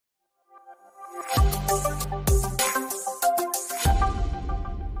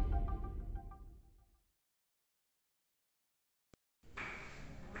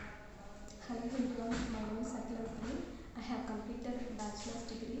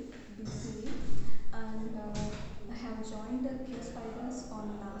joined QSpiders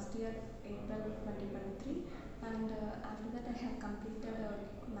on last year, April 2023, and after that I have completed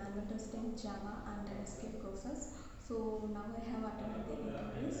manual testing, Java and SQL courses. So now I have attended the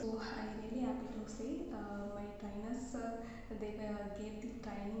interviews. So I really happy to say my trainers they gave the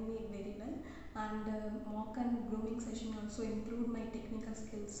training me very well, and mock and grooming session also improved my technical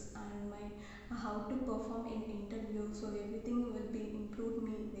skills and my how to perform in interview. So everything will be improved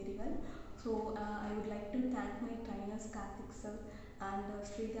me very well. So I would like to thank my trainers Karthik sir and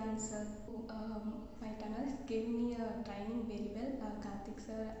Srigan sir. My trainers gave me a training very well, Karthik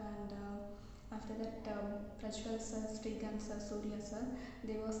sir and after that Prajwal sir, Srigan sir, Surya sir.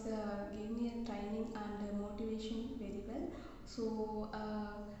 They was gave me a training and motivation very well. So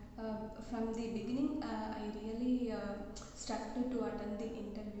from the beginning I really stuck to attend the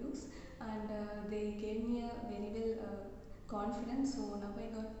interviews, and they gave me a very well confidence. So now I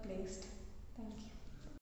got placed. Thank you.